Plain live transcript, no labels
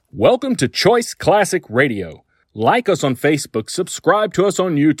Welcome to Choice Classic Radio. Like us on Facebook, subscribe to us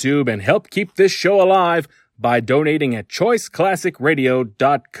on YouTube, and help keep this show alive by donating at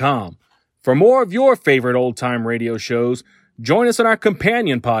choiceclassicradio.com. For more of your favorite old-time radio shows, join us on our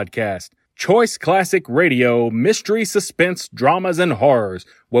companion podcast, Choice Classic Radio, Mystery, Suspense, Dramas, and Horrors,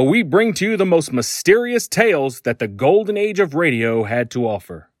 where we bring to you the most mysterious tales that the golden age of radio had to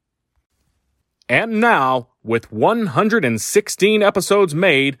offer. And now, with 116 episodes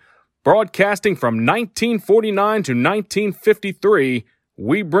made, broadcasting from 1949 to 1953,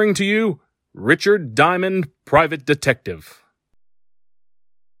 we bring to you Richard Diamond, Private Detective.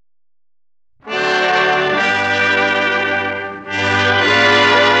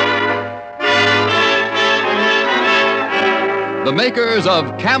 The makers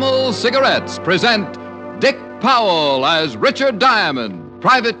of Camel Cigarettes present Dick Powell as Richard Diamond,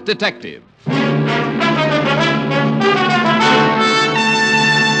 Private Detective.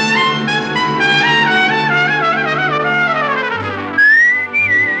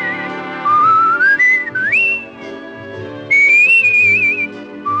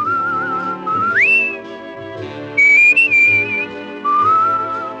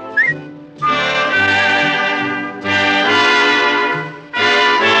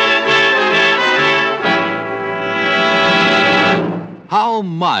 How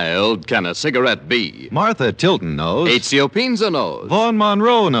mild can a cigarette be? Martha Tilton knows. Ezio Pinza knows. Vaughn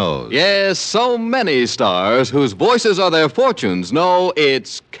Monroe knows. Yes, so many stars whose voices are their fortunes know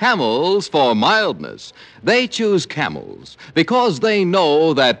it's Camels for mildness. They choose Camels because they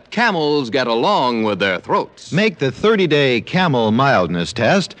know that camels get along with their throats. Make the 30-day Camel mildness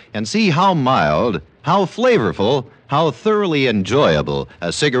test and see how mild, how flavorful, how thoroughly enjoyable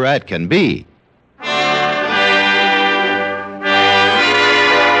a cigarette can be.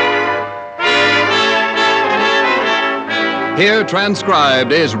 Here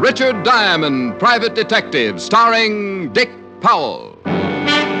transcribed is Richard Diamond, Private Detective, starring Dick Powell. Mr.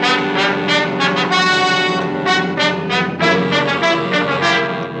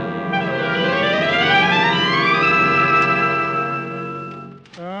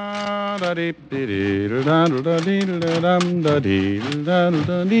 Diamond?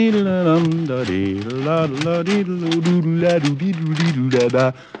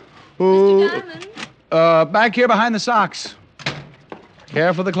 Back here behind the socks.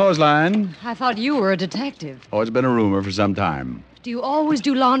 Care for the clothesline. I thought you were a detective. Oh, it's been a rumor for some time. Do you always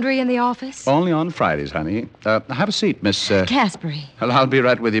do laundry in the office? Only on Fridays, honey. Have a seat, Miss... Caspery. Well, I'll be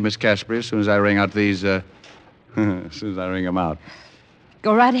right with you, Miss Caspery, as soon as I ring out these, as soon as I ring them out.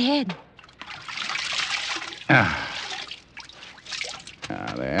 Go right ahead. There.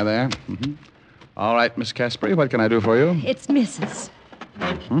 Mm-hmm. All right, Miss Caspery, what can I do for you? It's Mrs.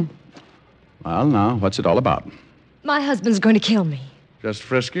 Well, now, what's it all about? My husband's going to kill me. Just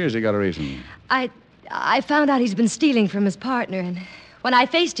frisky, or has he got a reason? I found out he's been stealing from his partner, and when I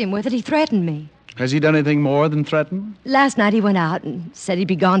faced him with it, he threatened me. Has he done anything more than threaten? Last night he went out and said he'd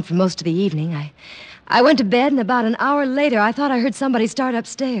be gone for most of the evening. I went to bed, and about an hour later, I thought I heard somebody start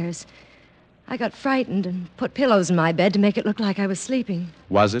upstairs. I got frightened and put pillows in my bed to make it look like I was sleeping.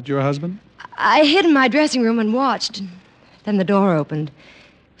 Was it your husband? I hid in my dressing room and watched, and then the door opened.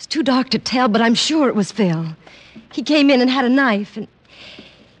 It was too dark to tell, but I'm sure it was Phil. He came in and had a knife, and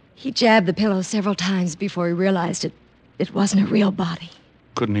he jabbed the pillow several times before he realized it wasn't a real body.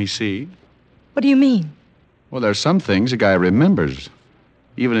 Couldn't he see? What do you mean? Well, there's some things a guy remembers.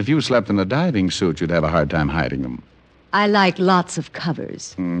 Even if you slept in a diving suit, you'd have a hard time hiding them. I like lots of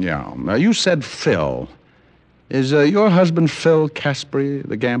covers. Yeah. Now, you said Phil. Is your husband Phil Caspery,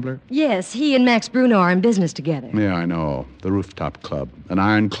 the gambler? Yes, he and Max Bruno are in business together. Yeah, I know. The Rooftop Club. An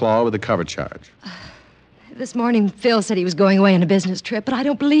iron claw with a cover charge. This morning, Phil said he was going away on a business trip, but I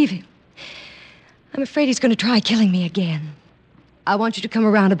don't believe him. I'm afraid he's going to try killing me again. I want you to come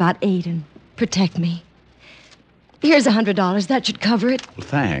around about 8 and protect me. Here's $100. That should cover it. Well,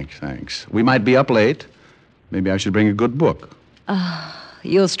 thanks. We might be up late. Maybe I should bring a good book.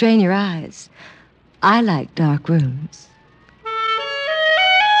 You'll strain your eyes. I like dark rooms.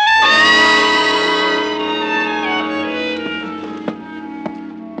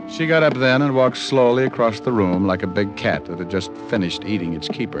 She got up then and walked slowly across the room like a big cat that had just finished eating its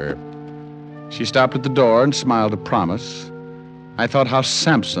keeper. She stopped at the door and smiled a promise. I thought how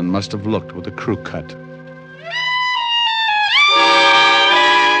Samson must have looked with a crew cut.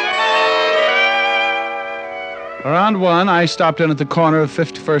 Around 1, I stopped in at the corner of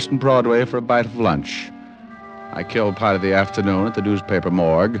 51st and Broadway for a bite of lunch. I killed part of the afternoon at the newspaper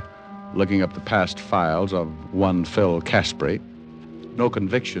morgue, looking up the past files of one Phil Caspery. No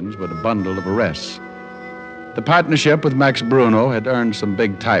convictions, but a bundle of arrests. The partnership with Max Bruno had earned some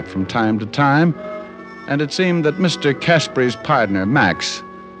big type from time to time, and it seemed that Mr. Caspry's partner, Max,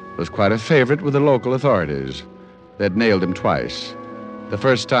 was quite a favorite with the local authorities. They'd nailed him twice. The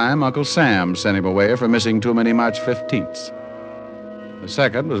first time, Uncle Sam sent him away for missing too many March 15ths. The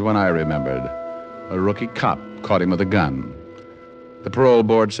second was when I remembered. A rookie cop caught him with a gun. The parole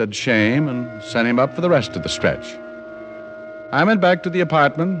board said shame and sent him up for the rest of the stretch. I went back to the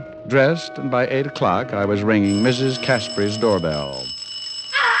apartment, dressed, and by 8 o'clock I was ringing Mrs. Caspry's doorbell.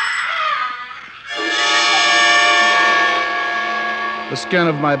 The skin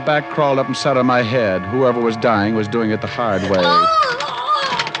of my back crawled up and sat on my head. Whoever was dying was doing it the hard way.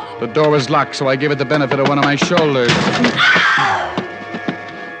 The door was locked, so I gave it the benefit of one of my shoulders.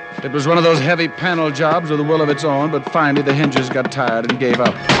 It was one of those heavy panel jobs with a will of its own, but finally the hinges got tired and gave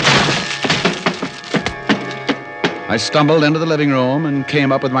up. I stumbled into the living room and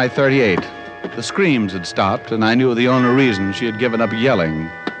came up with my .38. The screams had stopped, and I knew the only reason she had given up yelling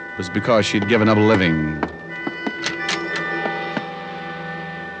was because she'd given up living.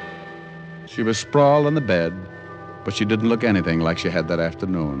 She was sprawled on the bed, but she didn't look anything like she had that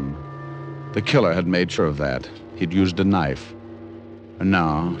afternoon. The killer had made sure of that. He'd used a knife. And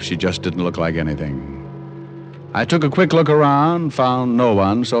now she just didn't look like anything. I took a quick look around, found no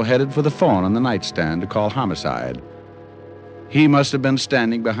one, so headed for the phone on the nightstand to call homicide. He must have been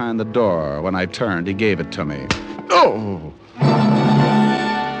standing behind the door. When I turned, he gave it to me. Oh!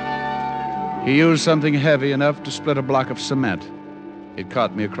 He used something heavy enough to split a block of cement. It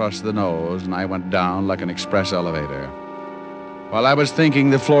caught me across the nose, and I went down like an express elevator. While I was thinking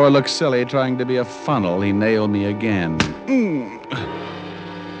the floor looked silly trying to be a funnel, he nailed me again.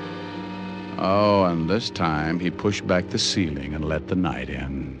 Oh, and this time he pushed back the ceiling and let the night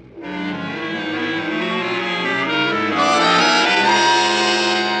in.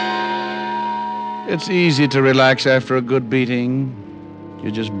 It's easy to relax after a good beating.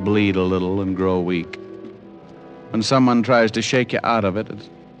 You just bleed a little and grow weak. When someone tries to shake you out of it,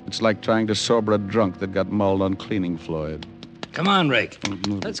 it's like trying to sober a drunk that got mauled on cleaning fluid. Come on, Rick.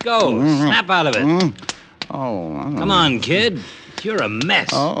 Let's go. Snap out of it. Oh. Come on, kid. You're a mess.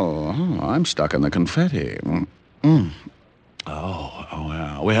 Oh, I'm stuck in the confetti. Oh,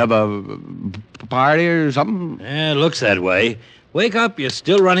 yeah. We have a party or something? Yeah, it looks that way. Wake up, you're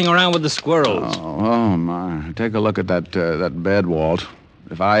still running around with the squirrels. Oh, my. Take a look at that bed, Walt.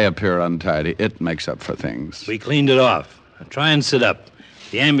 If I appear untidy, it makes up for things. We cleaned it off. Now try and sit up.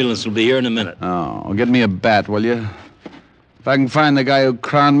 The ambulance will be here in a minute. Oh, get me a bat, will you? If I can find the guy who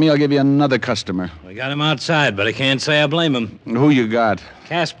crowned me, I'll give you another customer. We got him outside, but I can't say I blame him. Who you got?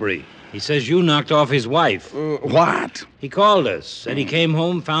 Caspry. He says you knocked off his wife. What? He called us, said he came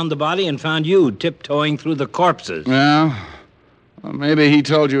home, found the body, and found you tiptoeing through the corpses. Yeah? Well, maybe he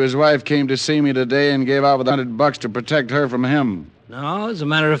told you his wife came to see me today and gave out with $100 to protect her from him. No, as a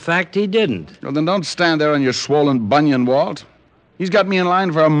matter of fact, he didn't. Well, then don't stand there on your swollen bunion, Walt. He's got me in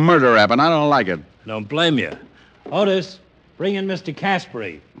line for a murder rap, and I don't like it. Don't blame you. Otis, bring in Mr.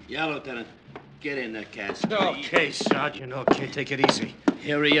 Caspry. Yeah, Lieutenant. Get in there, Caspry. Okay, Sergeant. Okay, take it easy.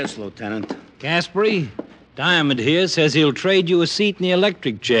 Here he is, Lieutenant. Caspry, Diamond here says he'll trade you a seat in the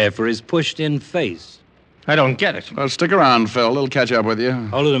electric chair for his pushed-in face. I don't get it. Well, stick around, Phil. They'll catch up with you.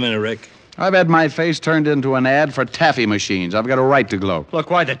 Hold it a minute, Rick. I've had my face turned into an ad for taffy machines. I've got a right to gloat. Look,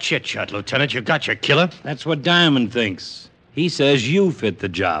 why the chit-chat, Lieutenant? You got your killer. That's what Diamond thinks. He says you fit the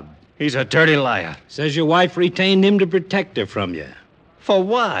job. He's a dirty liar. Says your wife retained him to protect her from you. For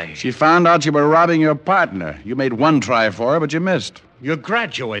why? She found out you were robbing your partner. You made one try for her, but you missed. You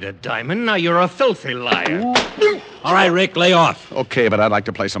graduated, Diamond. Now you're a filthy liar. All right, Rick, lay off. Okay, but I'd like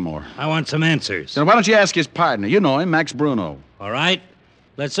to play some more. I want some answers. Then why don't you ask his partner? You know him, Max Bruno. All right.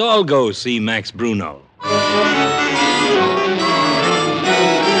 Let's all go see Max Bruno.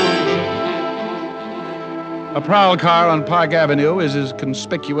 A prowl car on Park Avenue is as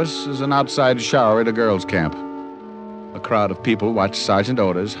conspicuous as an outside shower at a girls' camp. A crowd of people watch Sergeant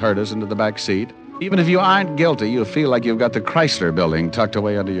Otis herd us into the back seat. Even if you aren't guilty, you feel like you've got the Chrysler building tucked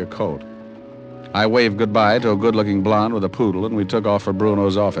away under your coat. I waved goodbye to a good-looking blonde with a poodle, and we took off for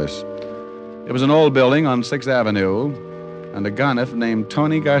Bruno's office. It was an old building on 6th Avenue, and a gonif named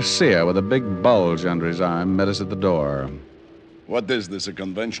Tony Garcia with a big bulge under his arm met us at the door. What is this, a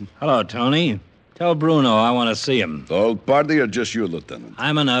convention? Hello, Tony. Tell Bruno I want to see him. The whole party or just you, Lieutenant?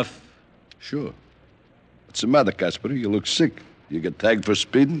 I'm enough. Sure. What's the matter, Caspary? You look sick. You get tagged for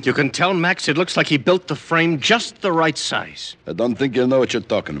speeding? You can tell Max it looks like he built the frame just the right size. I don't think you know what you're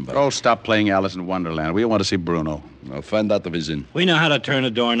talking about. Oh, stop playing Alice in Wonderland. We want to see Bruno. I'll find out if he's in. We know how to turn a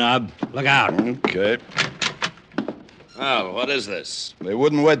doorknob. Look out. Okay. Well, what is this? They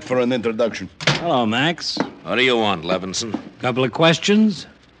wouldn't wait for an introduction. Hello, Max. What do you want, Levinson? Couple of questions?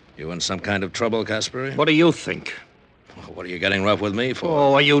 You in some kind of trouble, Caspary? What do you think? What are you getting rough with me for?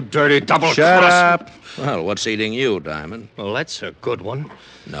 Oh, you dirty double-cross... Shut up. Well, what's eating you, Diamond? Well, that's a good one.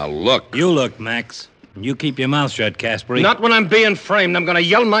 Now, look. You look, Max. You keep your mouth shut, Caspary. Not when I'm being framed. I'm going to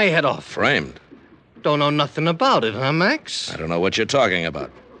yell my head off. Framed? Don't know nothing about it, huh, Max? I don't know what you're talking about.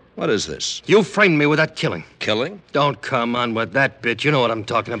 What is this? You framed me with that killing. Killing? Don't come on with that bit. You know what I'm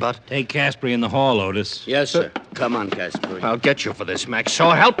talking about. Take Caspary in the hall, Otis. Yes, sir. Come on, Caspary. I'll get you for this, Max. So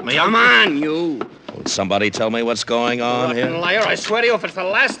help me. Come on, you. Will somebody tell me what's going on here? Liar, I swear to you, if it's the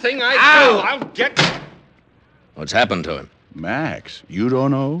last thing I do, I'll get... What's happened to him? Max, you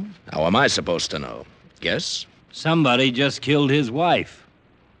don't know? How am I supposed to know? Guess? Somebody just killed his wife.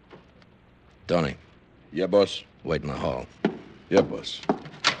 Tony, Yeah, boss. wait in the hall. Yeah, boss.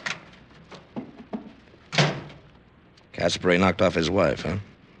 Caspary knocked off his wife, huh?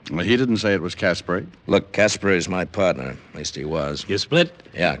 Well, he didn't say it was Caspary. Look, Caspary's my partner. At least he was. You split?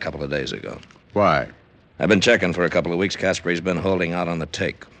 Yeah, a couple of days ago. Why? I've been checking for a couple of weeks. Caspary's been holding out on the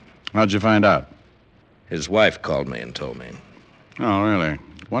take. How'd you find out? His wife called me and told me. Oh, really?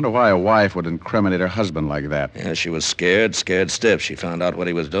 Wonder why a wife would incriminate her husband like that. Yeah, she was scared stiff. She found out what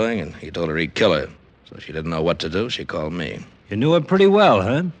he was doing, and he told her he'd kill her. So she didn't know what to do. She called me. You knew her pretty well,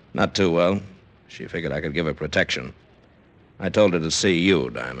 huh? Not too well. She figured I could give her protection. I told her to see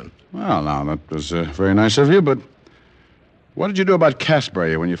you, Diamond. Well, now, that was very nice of you, but what did you do about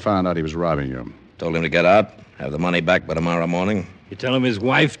Caspary when you found out he was robbing you? Told him to get out, have the money back by tomorrow morning. You tell him his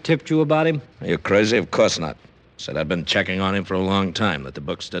wife tipped you about him? Are you crazy? Of course not. Said I'd been checking on him for a long time, that the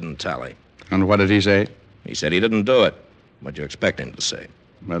books didn't tally. And what did he say? He said he didn't do it. What'd you expect him to say?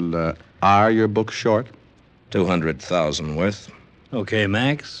 Well, are your books short? 200,000 worth. Okay,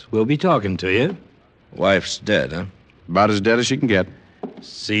 Max. We'll be talking to you. Wife's dead, huh? About as dead as she can get.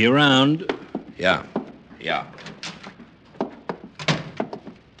 See you around. Yeah.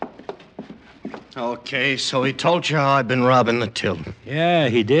 Okay, so he told you how I've been robbing the till. Yeah,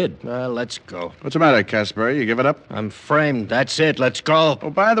 he did. Well, let's go. What's the matter, Caspary? You give it up? I'm framed. That's it. Let's go. Oh,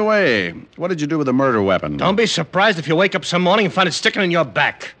 by the way, what did you do with the murder weapon? Don't be surprised if you wake up some morning and find it sticking in your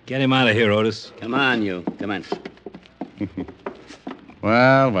back. Get him out of here, Otis. Come on, you. Come on.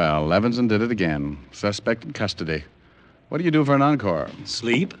 Well, Levinson did it again. Suspect in custody. What do you do for an encore?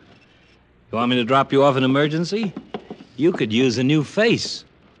 Sleep? You want me to drop you off in emergency? You could use a new face.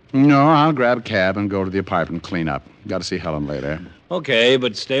 No, I'll grab a cab and go to the apartment, clean up. Got to see Helen later. Okay,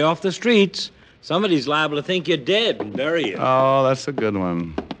 but stay off the streets. Somebody's liable to think you're dead and bury you. Oh, that's a good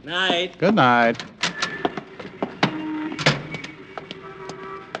one. Night. Good night.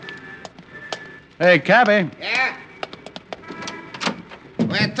 Hey, cabby. Yeah?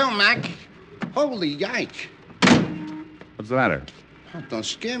 Where to, Mac? Holy yike. What's the matter? Oh, don't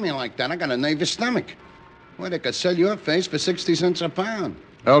scare me like that. I got a nervous stomach. Well, they could sell your face for 60 cents a pound.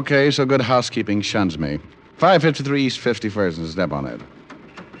 Okay, so good housekeeping shuns me. 553 East 51st and step on it.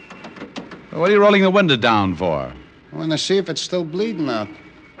 What are you rolling the window down for? I want to see if it's still bleeding out.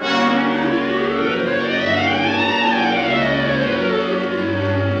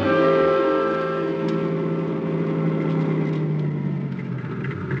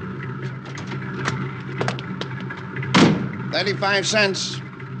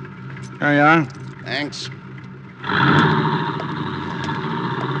 $0.35. There you are. Thanks.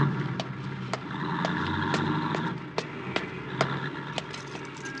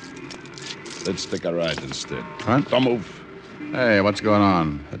 Let's take a ride instead. What? Don't move. Hey, what's going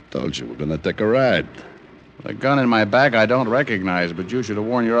on? I told you we're gonna take a ride. The gun in my back I don't recognize, but you should have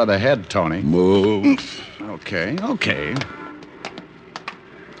worn your other head, Tony. Move. Okay.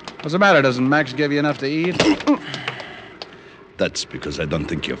 What's the matter? Doesn't Max give you enough to eat? That's because I don't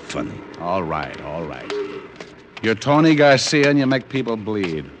think you're funny. All right. You're Tony Garcia and you make people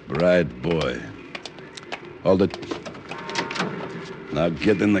bleed. Right, boy. Hold it. Now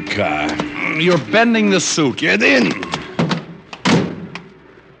get in the car. You're bending the suit. Get in!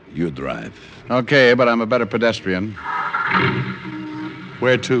 You drive. Okay, but I'm a better pedestrian.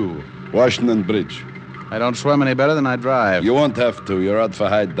 Where to? Washington Bridge. I don't swim any better than I drive. You won't have to. You're out for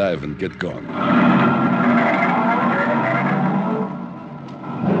high diving. Get going.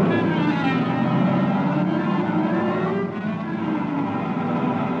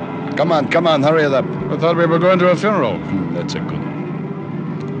 Come on, hurry it up. I thought we were going to a funeral. That's a good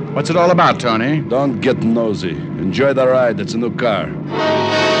one. What's it all about, Tony? Don't get nosy. Enjoy the ride. It's a new car.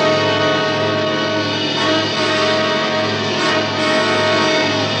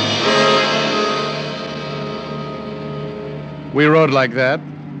 We rode like that.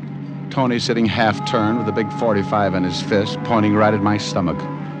 Tony sitting half-turned with a big .45 in his fist, pointing right at my stomach.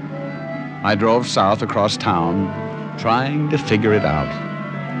 I drove south across town, trying to figure it out.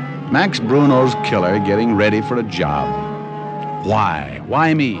 Max Bruno's killer getting ready for a job. Why?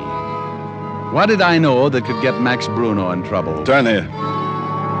 Why me? What did I know that could get Max Bruno in trouble? Turn here.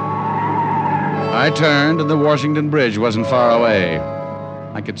 I turned, and the Washington Bridge wasn't far away.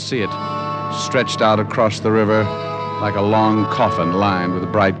 I could see it, stretched out across the river like a long coffin lined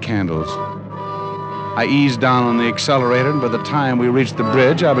with bright candles. I eased down on the accelerator, and by the time we reached the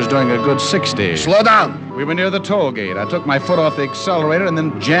bridge, I was doing a good 60. Slow down. We were near the toll gate. I took my foot off the accelerator and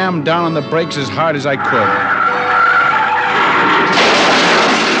then jammed down on the brakes as hard as I could.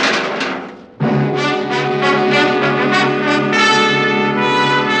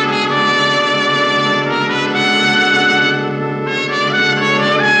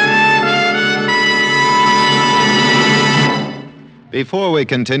 Before we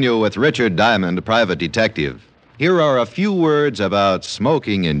continue with Richard Diamond, private detective, here are a few words about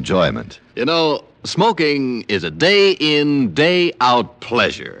smoking enjoyment. You know, smoking is a day-in, day-out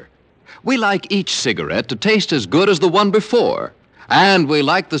pleasure. We like each cigarette to taste as good as the one before. And we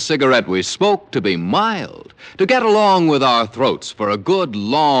like the cigarette we smoke to be mild, to get along with our throats for a good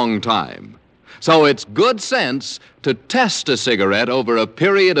long time. So it's good sense to test a cigarette over a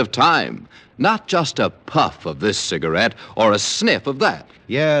period of time. Not just a puff of this cigarette or a sniff of that.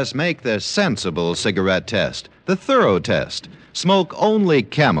 Yes, make the sensible cigarette test, the thorough test. Smoke only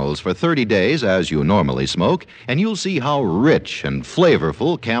Camels for 30 days as you normally smoke, and you'll see how rich and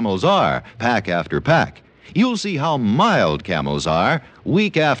flavorful Camels are, pack after pack. You'll see how mild Camels are,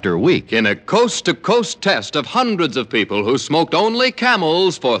 week after week. In a coast-to-coast test of hundreds of people who smoked only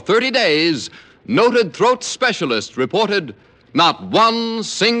Camels for 30 days, noted throat specialists reported not one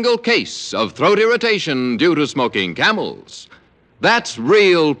single case of throat irritation due to smoking Camels. That's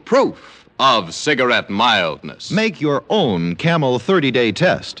real proof of cigarette mildness. Make your own Camel 30-day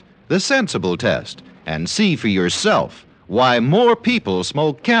test, the sensible test, and see for yourself why more people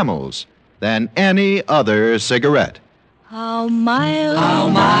smoke Camels than any other cigarette. How mild, how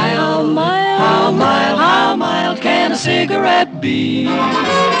mild, how mild, how mild can a cigarette be?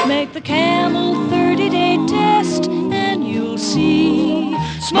 Make the Camel 30-day test and you'll see.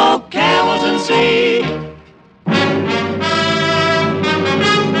 Smoke Camels and see.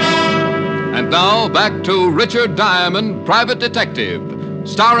 And now back to Richard Diamond, private detective,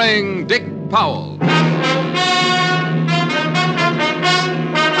 starring Dick Powell.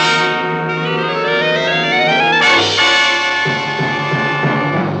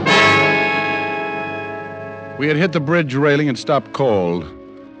 We had hit the bridge railing and stopped cold.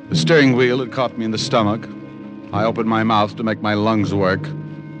 The steering wheel had caught me in the stomach. I opened my mouth to make my lungs work.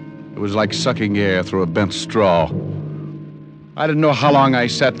 It was like sucking air through a bent straw. I didn't know how long I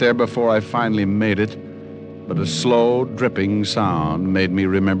sat there before I finally made it, but a slow, dripping sound made me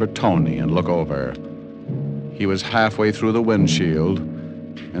remember Tony and look over. He was halfway through the windshield,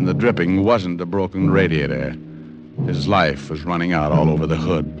 and the dripping wasn't a broken radiator. His life was running out all over the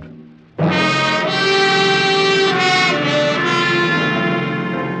hood.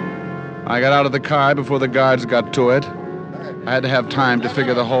 I got out of the car before the guards got to it. I had to have time to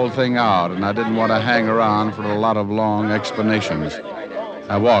figure the whole thing out, and I didn't want to hang around for a lot of long explanations.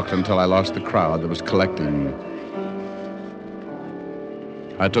 I walked until I lost the crowd that was collecting.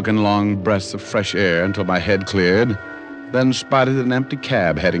 I took in long breaths of fresh air until my head cleared, then spotted an empty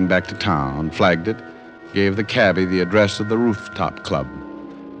cab heading back to town, flagged it, gave the cabbie the address of the Rooftop Club.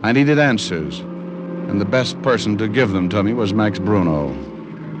 I needed answers, and the best person to give them to me was Max Bruno.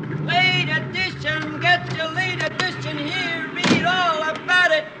 Late edition, get your late edition here. Read all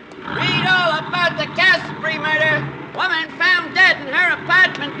about it. Read all about the Casper murder. Woman found dead in her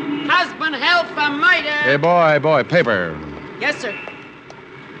apartment. Husband held for murder. Hey, boy, paper. Yes, sir.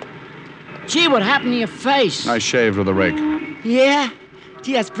 Gee, what happened to your face? I shaved with a rake. Yeah?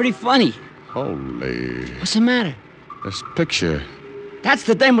 Gee, that's pretty funny. Holy. What's the matter? This picture. That's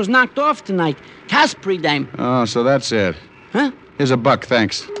the dame was knocked off tonight. Casper dame. Oh, so that's it. Huh? Here's $1,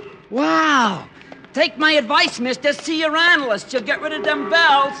 thanks. Wow. Take my advice, mister. See your analyst. You'll get rid of them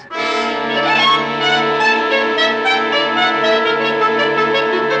bells.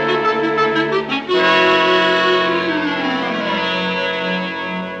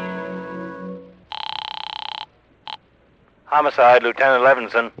 Homicide, Lieutenant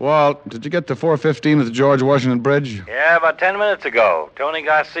Levinson. Walt, did you get to 415 at the George Washington Bridge? Yeah, about 10 minutes ago. Tony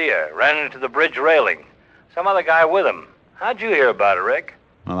Garcia ran into the bridge railing. Some other guy with him. How'd you hear about it, Rick?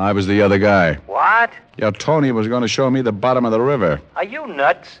 Well, I was the other guy. What? Yeah, Tony was going to show me the bottom of the river. Are you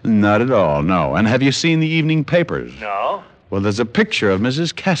nuts? Not at all, no. And have you seen the evening papers? No. Well, there's a picture of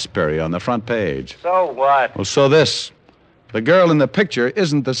Mrs. Caspary on the front page. So what? Well, so this. The girl in the picture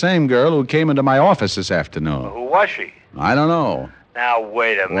isn't the same girl who came into my office this afternoon. Who was she? I don't know. Now,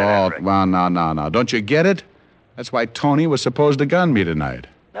 wait a minute, Walt, Rick. well, no. Don't you get it? That's why Tony was supposed to gun me tonight.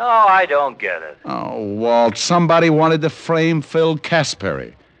 No, I don't get it. Oh, Walt, somebody wanted to frame Phil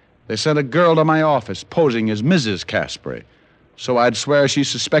Caspary. They sent a girl to my office posing as Mrs. Caspary. So I'd swear she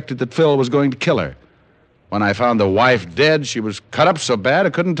suspected that Phil was going to kill her. When I found the wife dead, she was cut up so bad I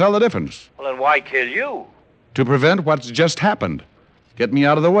couldn't tell the difference. Well, then why kill you? To prevent what's just happened. Get me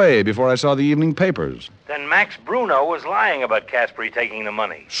out of the way before I saw the evening papers. Then Max Bruno was lying about Caspary taking the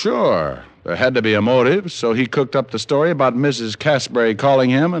money. Sure. There had to be a motive, so he cooked up the story about Mrs. Caspary calling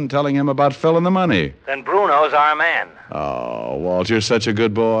him and telling him about Phil and the money. Then Bruno's our man. Oh, Walt, you're such a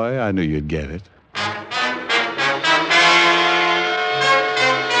good boy. I knew you'd get it.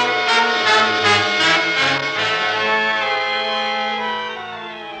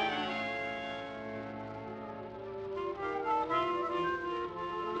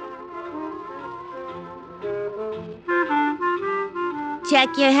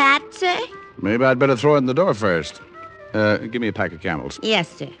 Check your hat, sir? Maybe I'd better throw it in the door first. Give me a pack of Camels. Yes,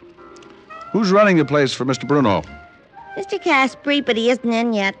 sir. Who's running the place for Mr. Bruno? Mr. Caspary, but he isn't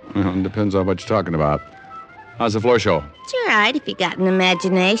in yet. Well, depends on what you're talking about. How's the floor show? It's all right if you got an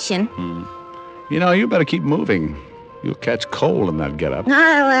imagination. You know, you better keep moving. You'll catch cold in that getup. Oh,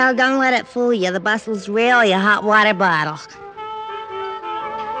 well, don't let it fool you. The bustle's really a hot water bottle.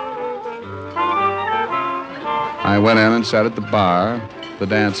 I went in and sat at the bar. The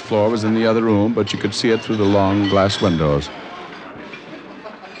dance floor was in the other room, but you could see it through the long glass windows.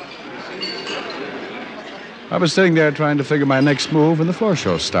 I was sitting there trying to figure my next move when the floor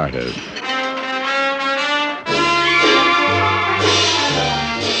show started.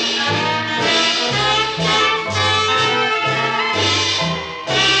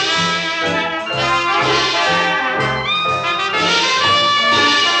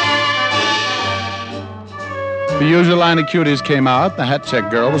 The usual line of cuties came out. The hat check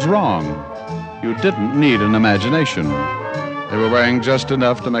girl was wrong. You didn't need an imagination. They were wearing just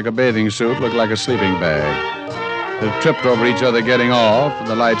enough to make a bathing suit look like a sleeping bag. They tripped over each other getting off, and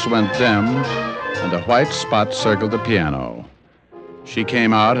the lights went dim, and a white spot circled the piano. She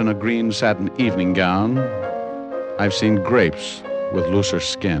came out in a green satin evening gown. I've seen grapes with looser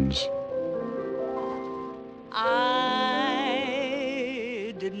skins. I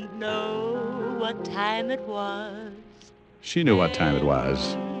didn't know what time it was. She knew what time it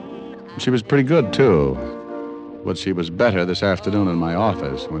was. She was pretty good, too. But she was better this afternoon in my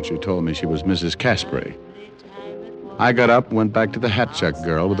office when she told me she was Mrs. Caspary. I got up and went back to the hat check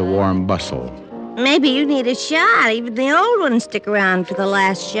girl with a warm bustle. Maybe you need a shot. Even the old ones stick around for the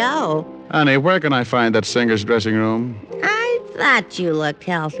last show. Honey, where can I find that singer's dressing room? I thought you looked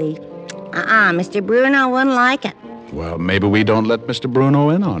healthy. Mr. Bruno wouldn't like it. Well, maybe we don't let Mr. Bruno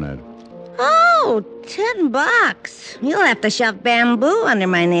in on it. Oh, $10. You'll have to shove bamboo under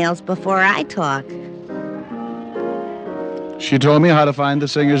my nails before I talk. She told me how to find the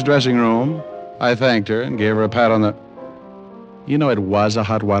singer's dressing room. I thanked her and gave her a pat on the... You know, it was a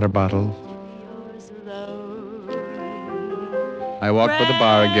hot water bottle. I walked by the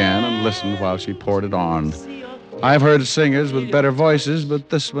bar again and listened while she poured it on. I've heard singers with better voices, but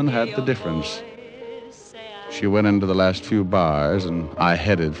this one had the difference. She went into the last few bars, and I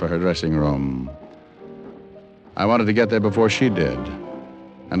headed for her dressing room. I wanted to get there before she did.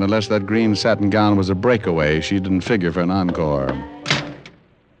 And unless that green satin gown was a breakaway, she didn't figure for an encore.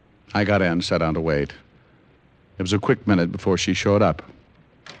 I got in, sat down to wait. It was a quick minute before she showed up.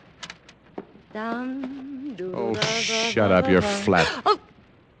 Oh, shut up, you're flat. Oh,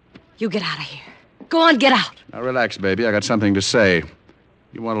 you get out of here. Go on, get out. Now, relax, baby. I got something to say.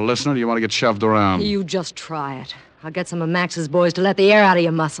 You want to listen or do you want to get shoved around? You just try it. I'll get some of Max's boys to let the air out of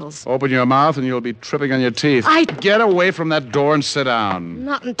your muscles. Open your mouth and you'll be tripping on your teeth. Get away from that door and sit down.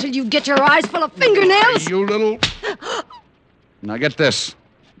 Not until you get your eyes full of fingernails. You little... Now get this.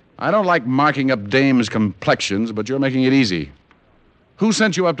 I don't like marking up dames' complexions, but you're making it easy. Who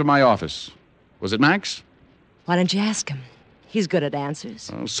sent you up to my office? Was it Max? Why don't you ask him? He's good at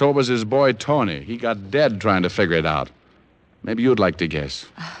answers. Oh, so was his boy, Tony. He got dead trying to figure it out. Maybe you'd like to guess.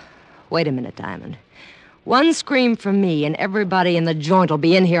 Wait a minute, Diamond. One scream from me, and everybody in the joint will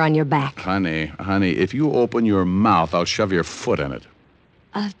be in here on your back. Honey, if you open your mouth, I'll shove your foot in it.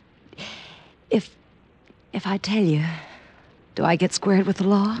 If I tell you, do I get squared with the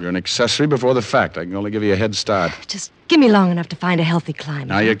law? You're an accessory before the fact. I can only give you a head start. Just give me long enough to find a healthy climate.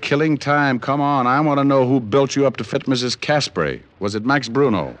 Now, you're killing time. Come on. I want to know who built you up to fit Mrs. Caspary. Was it Max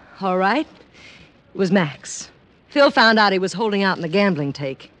Bruno? All right. It was Max. Phil found out he was holding out in the gambling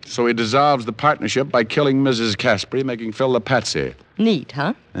take. So he dissolves the partnership by killing Mrs. Caspary, making Phil the patsy. Neat,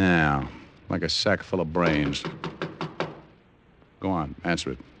 huh? Yeah, like a sack full of brains. Go on,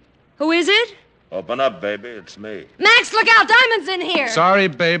 answer it. Who is it? Open up, baby. It's me. Max, look out! Diamond's in here! Sorry,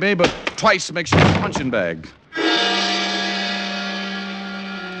 baby, but twice makes you a punching bag.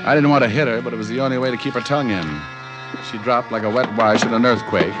 I didn't want to hit her, but it was the only way to keep her tongue in. She dropped like a wet wash in an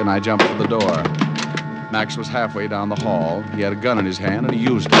earthquake, and I jumped for the door. Max was halfway down the hall. He had a gun in his hand, and he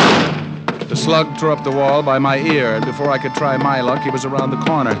used it. The slug tore up the wall by my ear, and before I could try my luck, he was around the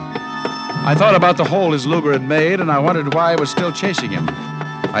corner. I thought about the hole his Luger had made, and I wondered why I was still chasing him.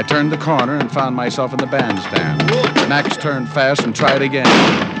 I turned the corner and found myself in the bandstand. Max turned fast and tried again.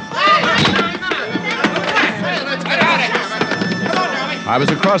 I was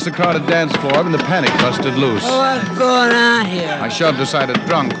across the crowded dance floor when the panic busted loose. What's going on here? I shoved aside a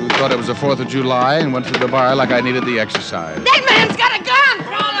drunk who thought it was the 4th of July and went to the bar like I needed the exercise. That man's got a gun!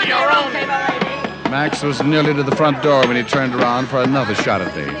 Roll your own table, Max was nearly to the front door when he turned around for another shot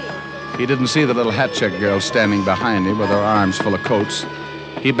at me. He didn't see the little hat check girl standing behind me with her arms full of coats.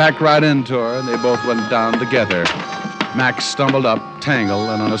 He backed right into her, and they both went down together. Max stumbled up, tangled,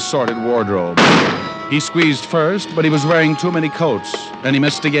 in an assorted wardrobe. He squeezed first, but he was wearing too many coats, and he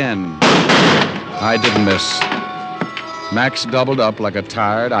missed again. I didn't miss. Max doubled up like a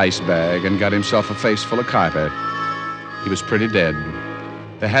tired ice bag and got himself a face full of carpet. He was pretty dead.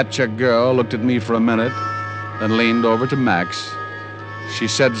 The hat check girl looked at me for a minute, then leaned over to Max. She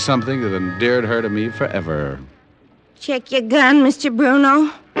said something that endeared her to me forever. Check your gun, Mr.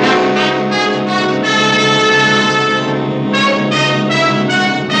 Bruno.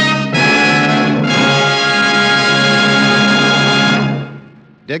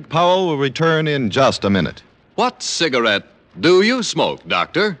 Dick Powell will return in just a minute. What cigarette do you smoke,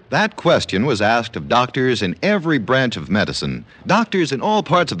 Doctor? That question was asked of doctors in every branch of medicine, doctors in all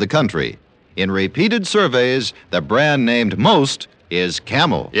parts of the country. In repeated surveys, the brand named most is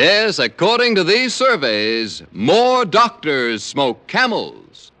Camel. Yes, according to these surveys, more doctors smoke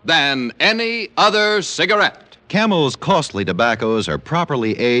Camels than any other cigarette. Camel's costly tobaccos are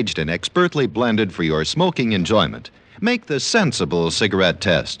properly aged and expertly blended for your smoking enjoyment. Make the sensible cigarette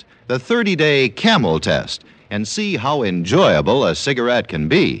test, the 30-day Camel test, and see how enjoyable a cigarette can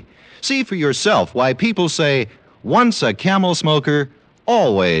be. See for yourself why people say, once a Camel smoker,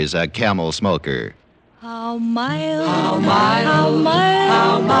 always a Camel smoker. How mild, how mild, how mild,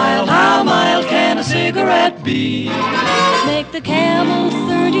 how mild, how mild can a cigarette be? Make the Camel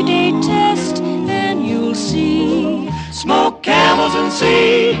 30-day test and you'll see. Smoke Camels and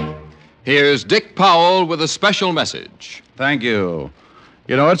see. Here's Dick Powell with a special message. Thank you.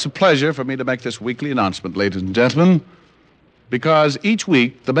 You know, it's a pleasure for me to make this weekly announcement, ladies and gentlemen, because each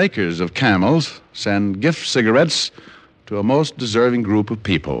week the makers of Camels send gift cigarettes to a most deserving group of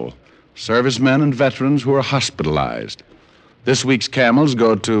people, servicemen and veterans who are hospitalized. This week's Camels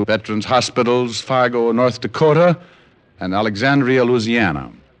go to Veterans Hospitals, Fargo, North Dakota, and Alexandria,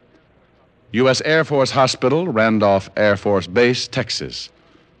 Louisiana. U.S. Air Force Hospital, Randolph Air Force Base, Texas.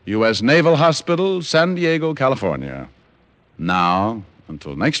 U.S. Naval Hospital, San Diego, California. Now,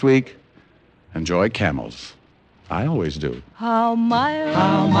 until next week, enjoy Camels. I always do. How mild,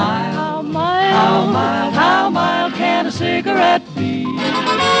 how mild, how mild, how mild, how mild can a cigarette be?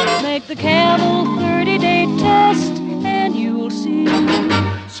 Make the Camel 30-day test and you'll see.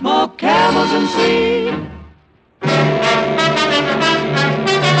 Smoke Camels and see.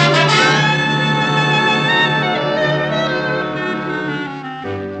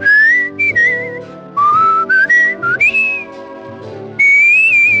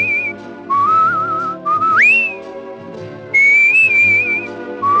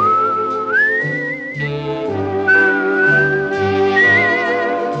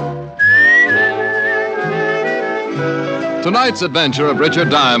 Tonight's adventure of Richard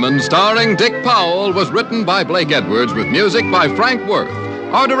Diamond, starring Dick Powell, was written by Blake Edwards with music by Frank Worth.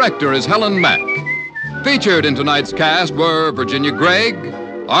 Our director is Helen Mack. Featured in tonight's cast were Virginia Gregg,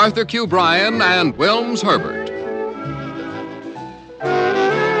 Arthur Q. Bryan, and Wilms Herbert.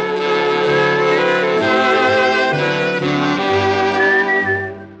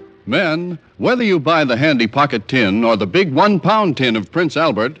 Men, whether you buy the handy pocket tin or the big 1-pound tin of Prince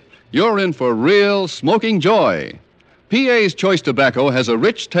Albert, you're in for real smoking joy. PA's Choice Tobacco has a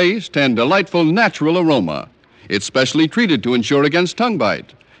rich taste and delightful natural aroma. It's specially treated to ensure against tongue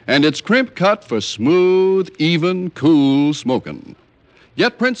bite, and it's crimp cut for smooth, even, cool smoking.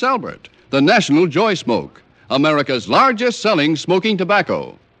 Get Prince Albert, the National Joy Smoke, America's largest selling smoking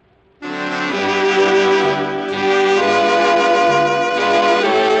tobacco.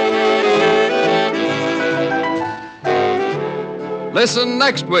 Listen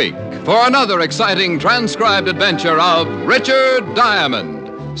next week for another exciting transcribed adventure of Richard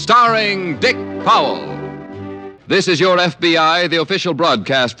Diamond, starring Dick Powell. This is Your FBI. The official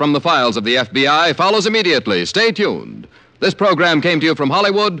broadcast from the files of the FBI follows immediately. Stay tuned. This program came to you from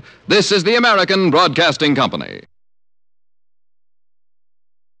Hollywood. This is the American Broadcasting Company.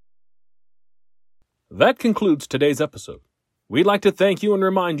 That concludes today's episode. We'd like to thank you and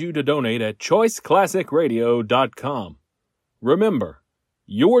remind you to donate at choiceclassicradio.com. Remember,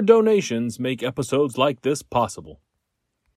 your donations make episodes like this possible.